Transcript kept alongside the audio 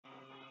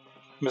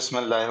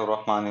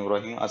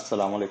Bismillahirrahmanirrahim.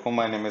 Assalamu alaikum.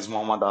 My name is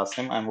Muhammad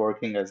Asim. I'm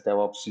working as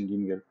DevOps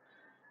engineer.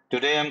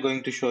 Today I'm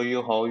going to show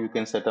you how you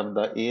can set up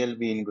the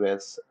ALB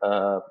Ingress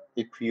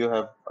if you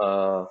have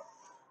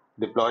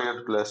deployed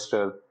your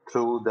cluster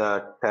through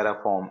the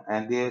Terraform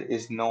and there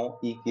is no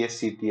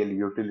EKSCTL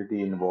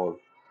utility involved.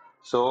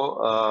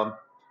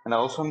 And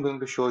also I'm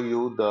going to show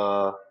you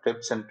the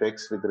tips and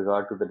tricks with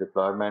regard to the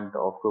deployment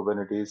of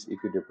Kubernetes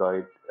if you deploy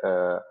it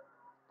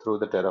through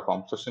the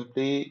Terraform. So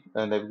simply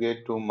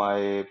navigate to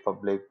my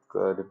public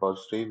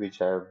repository,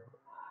 which I have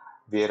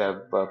where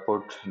I've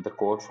put the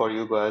code for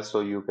you guys,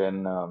 so you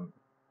can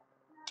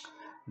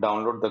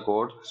download the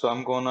code. So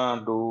I'm gonna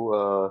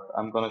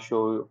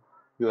show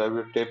you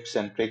every tips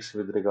and tricks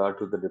with regard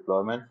to the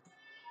deployment.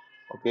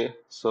 Okay,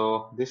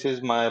 so this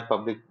is my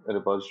public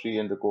repository,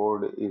 and the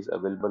code is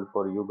available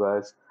for you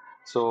guys.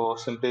 So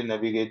simply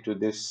navigate to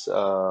this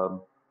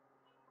URL.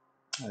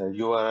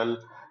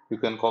 You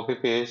can copy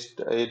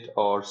paste it,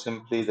 or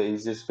simply the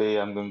easiest way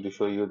I'm going to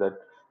show you that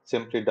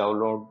simply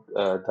download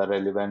the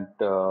relevant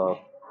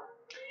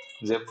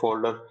zip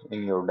folder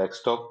in your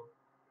desktop.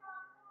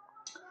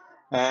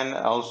 And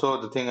also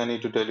the thing I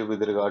need to tell you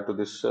with regard to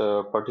this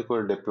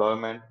particular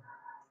deployment,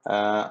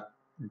 uh,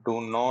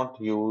 do not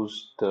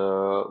use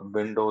the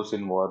Windows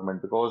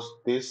environment because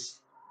this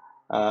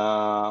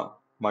uh,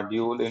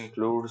 module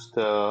includes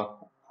the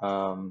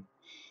um,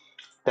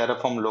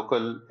 Terraform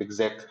local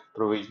exec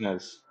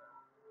provisioners.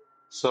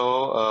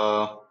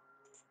 So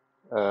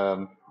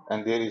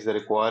and there is a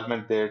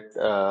requirement that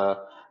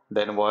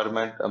the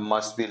environment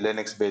must be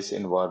Linux-based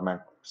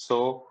environment.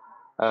 So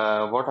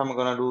what I'm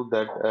gonna do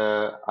that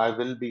I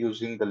will be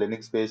using the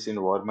Linux-based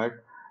environment.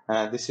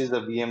 This is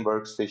the VM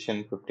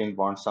workstation 15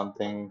 point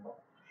something.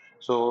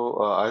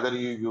 So either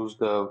you use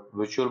the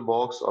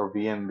VirtualBox or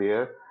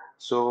VMware.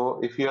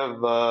 So if you have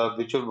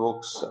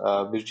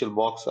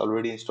VirtualBox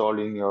already installed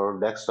in your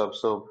desktop,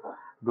 so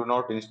do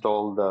not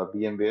install the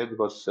VMware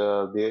because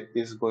there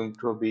is going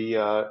to be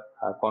a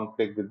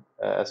conflict with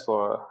as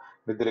for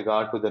with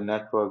regard to the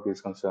network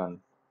is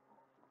concerned.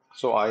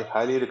 So I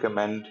highly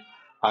recommend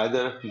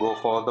either go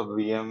for the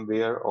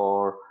VMware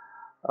or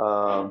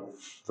uh,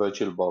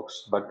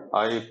 VirtualBox. But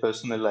I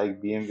personally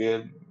like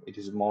VMware. It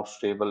is more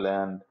stable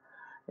and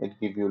it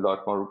gives you a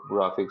lot more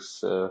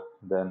graphics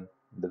than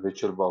the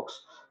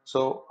VirtualBox.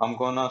 So I'm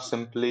gonna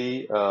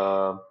simply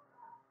power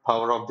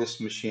off this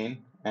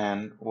machine,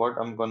 and what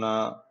I'm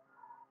gonna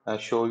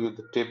show you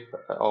the tip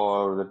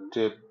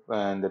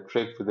and the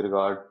trick with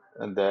regard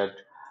that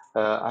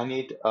I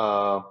need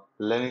a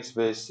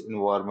Linux-based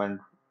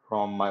environment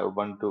from my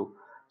Ubuntu.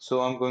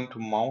 So I'm going to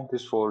mount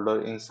this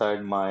folder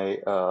inside my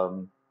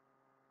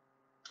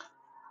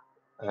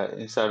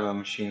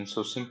machine.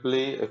 So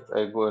simply, if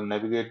I go and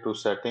navigate to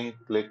setting,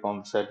 click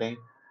on setting,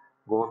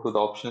 go to the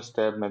options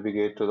tab,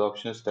 navigate to the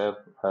options tab.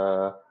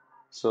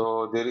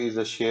 So there is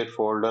a shared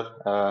folder.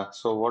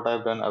 So what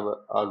I've done, I've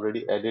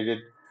already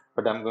edited,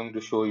 but I'm going to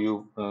show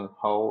you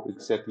how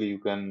exactly you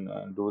can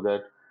do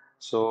that.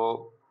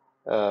 So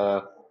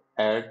uh,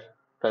 add,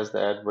 press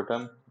the add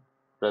button,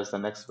 press the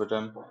next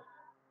button,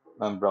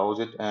 and browse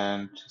it,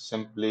 and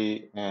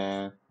simply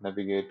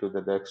navigate to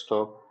the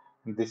desktop.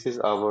 This is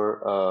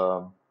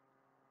our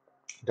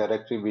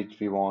directory which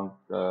we want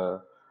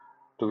to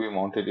be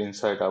mounted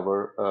inside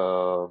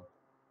our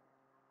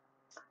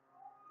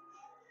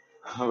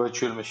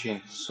virtual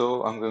machine.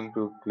 So I'm going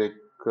to click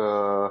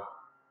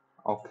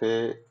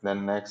OK,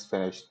 then next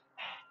finish.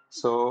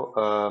 So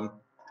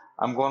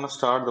I'm going to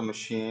start the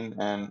machine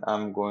and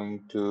I'm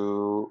going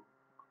to,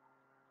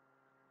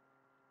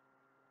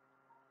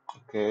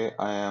 okay,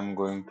 I am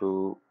going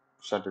to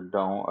shut it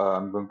down.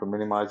 I'm going to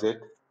minimize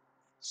it.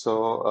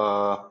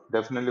 So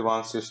definitely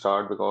once you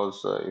start,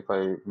 because if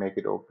I make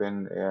it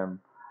open,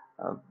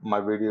 my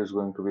video is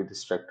going to be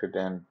distracted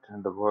and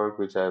the work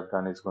which I have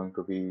done is going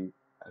to be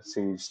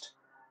seized.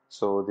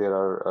 So there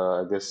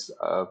are, I guess,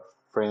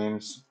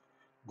 frames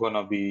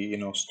gonna be,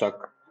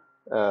 stuck.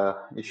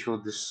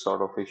 Issue this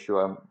sort of issue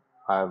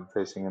I'm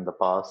facing in the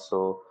past.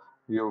 So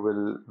you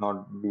will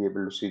not be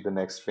able to see the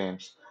next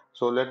frames.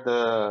 So let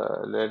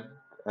uh,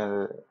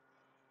 the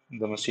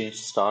machine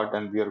start,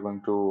 and we are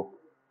going to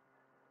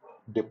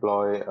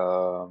deploy.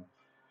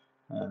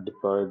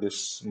 Deploy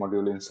this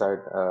module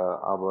inside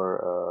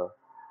our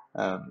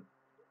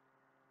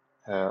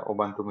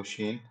Ubuntu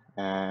machine.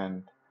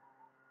 And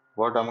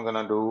what I'm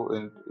gonna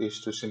do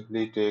is to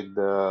simply take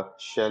the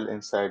shell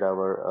inside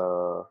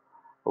our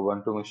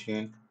Ubuntu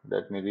machine.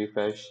 Let me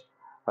refresh.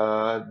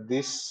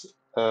 This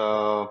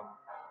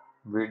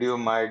video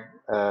might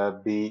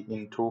be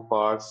in two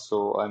parts,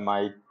 so I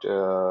might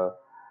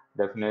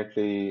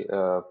definitely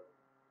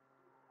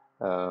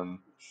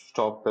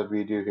stop the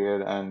video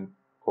here and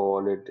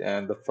call it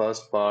and the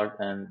first part,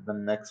 and the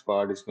next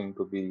part is going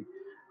to be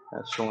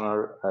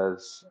sooner,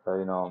 as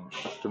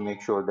to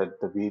make sure that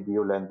the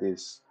video length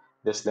is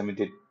just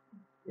limited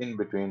in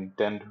between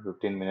 10 to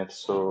 15 minutes,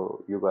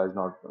 so you guys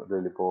not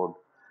really bored.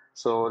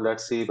 So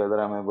let's see whether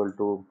I'm able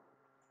to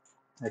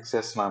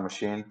access my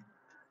machine.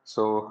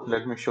 So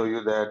let me show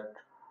you that.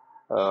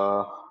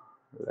 uh,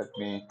 Let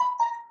me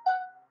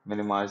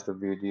minimize the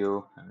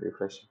video and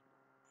refresh it.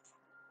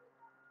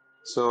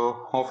 So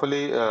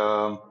hopefully,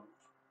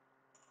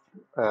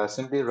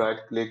 simply right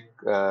click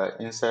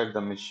inside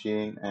the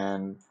machine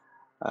and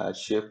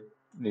shift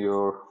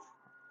your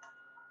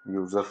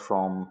user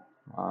from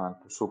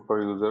to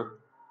super user,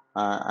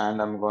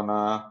 and I'm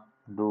gonna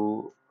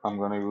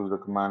use the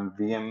command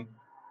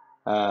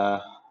uh,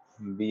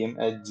 vm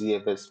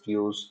hgfs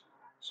views.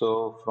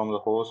 So from the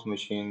host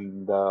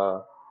machine,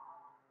 the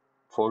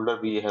folder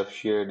we have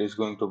shared is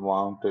going to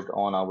mount it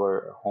on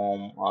our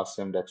home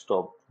awesome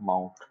desktop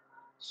mount.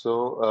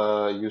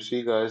 So you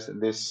see guys,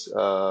 this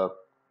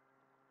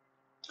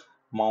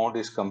mount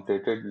is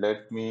completed.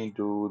 Let me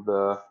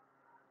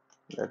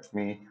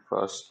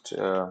first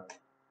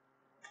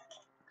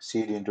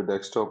cd into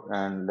desktop,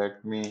 and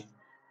let me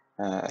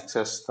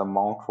access the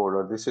mount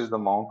folder. This is the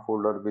mount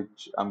folder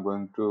which I'm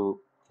going to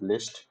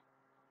list,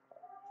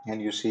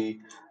 and you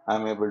see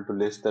I'm able to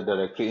list the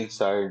directory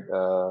inside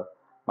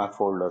my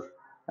folder.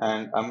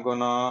 And I'm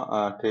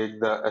gonna take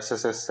the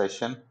SSH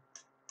session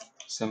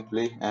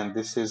simply, and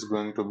this is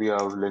going to be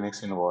our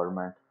Linux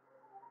environment.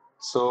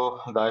 So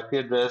the IP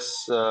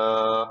address,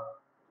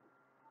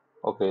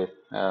 okay,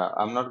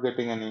 I'm not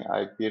getting any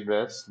IP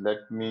address.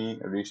 Let me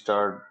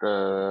restart.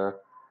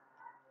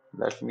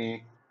 Let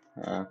me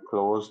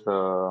close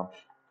the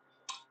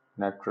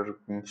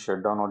networking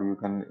shutdown, or you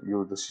can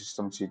use the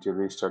systemctl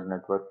restart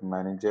network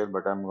manager,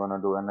 but I'm gonna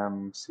do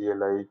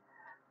nmcli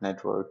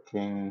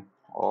networking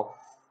off,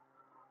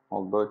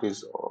 although it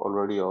is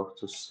already off.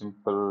 So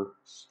simple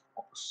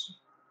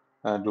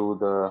do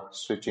the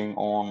switching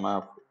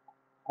on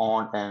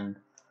and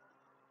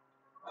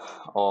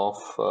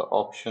off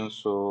options,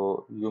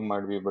 so you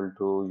might be able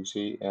to, you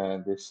see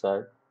this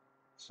side.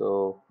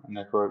 So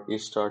network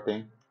is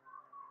starting.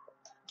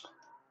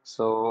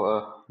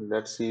 So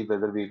let's see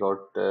whether we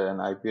got an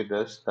IP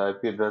address. The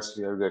IP address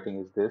we are getting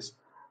is this.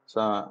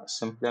 So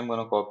simply I'm going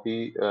to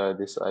copy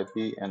this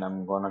IP, and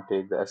I'm going to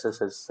take the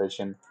SSH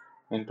session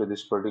into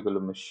this particular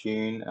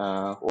machine.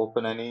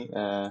 Open any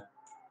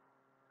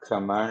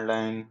command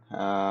line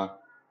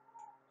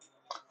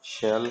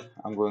shell.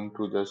 I'm going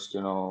to just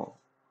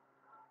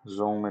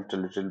zoom it a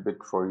little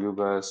bit for you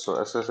guys.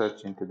 So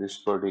SSH into this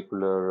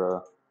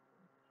particular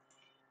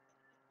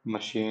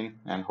machine,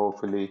 and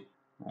hopefully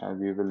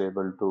we will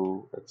able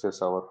to access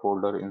our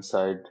folder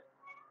inside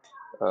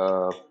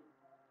uh,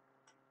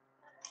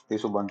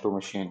 this Ubuntu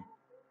machine.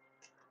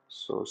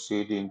 So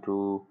cd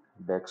into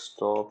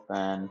desktop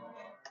and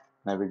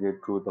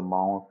navigate to the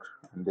mount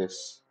and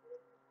this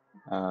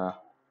uh,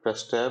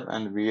 press tab,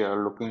 and we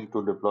are looking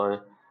to deploy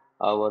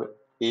our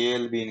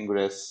ALB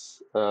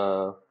Ingress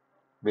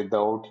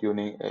without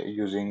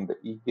using the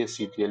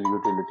EKSCTL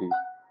utility.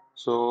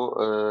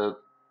 So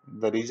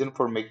the reason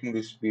for making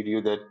this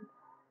video, that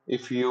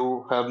if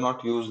you have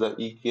not used the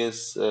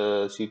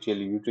EKSCTL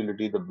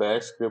utility, the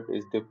bash script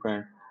is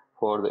different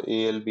for the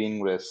ALB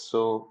Ingress.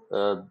 So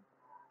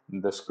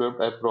the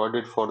script I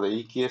provided for the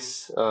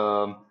EKS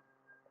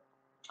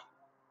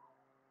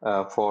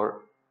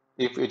for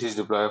if it is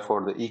deployed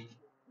for the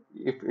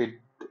if it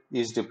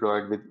is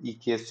deployed with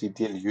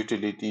EKSCTL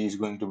utility is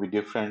going to be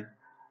different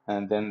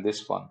and then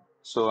this one.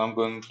 So I'm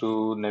going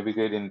to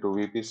navigate into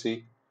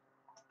VPC.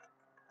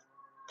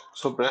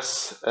 So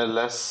press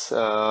ls.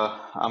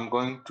 I'm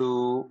going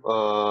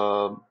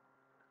to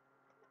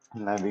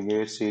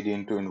navigate cd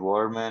into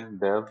environment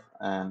dev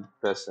and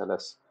press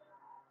ls.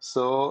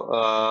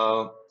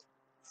 So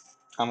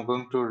I'm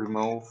going to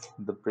remove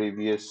the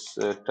previous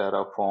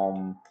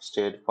Terraform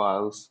state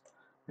files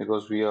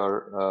because we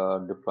are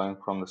deploying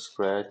from the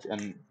scratch,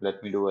 and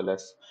let me do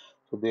ls.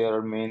 So there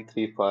are main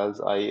three files,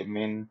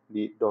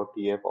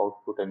 main.tf,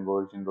 output, and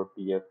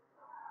version.tf.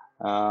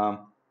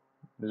 Um,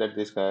 let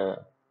this guy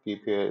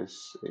keep here,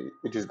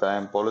 it is the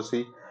IAM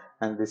policy,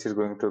 and this is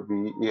going to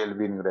be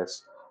ELB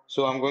ingress.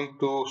 So I'm going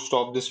to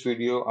stop this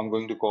video. I'm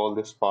going to call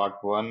this part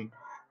one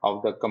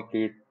of the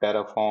complete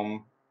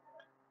Terraform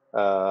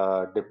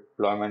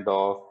deployment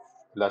of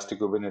Elastic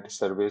Kubernetes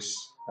Service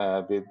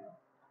with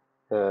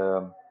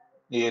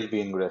ELB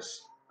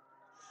Ingress.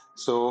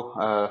 So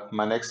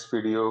my next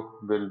video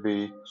will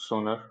be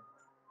sooner.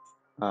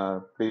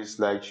 Please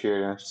like,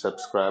 share, and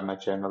subscribe my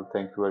channel.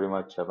 Thank you very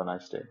much. Have a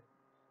nice day.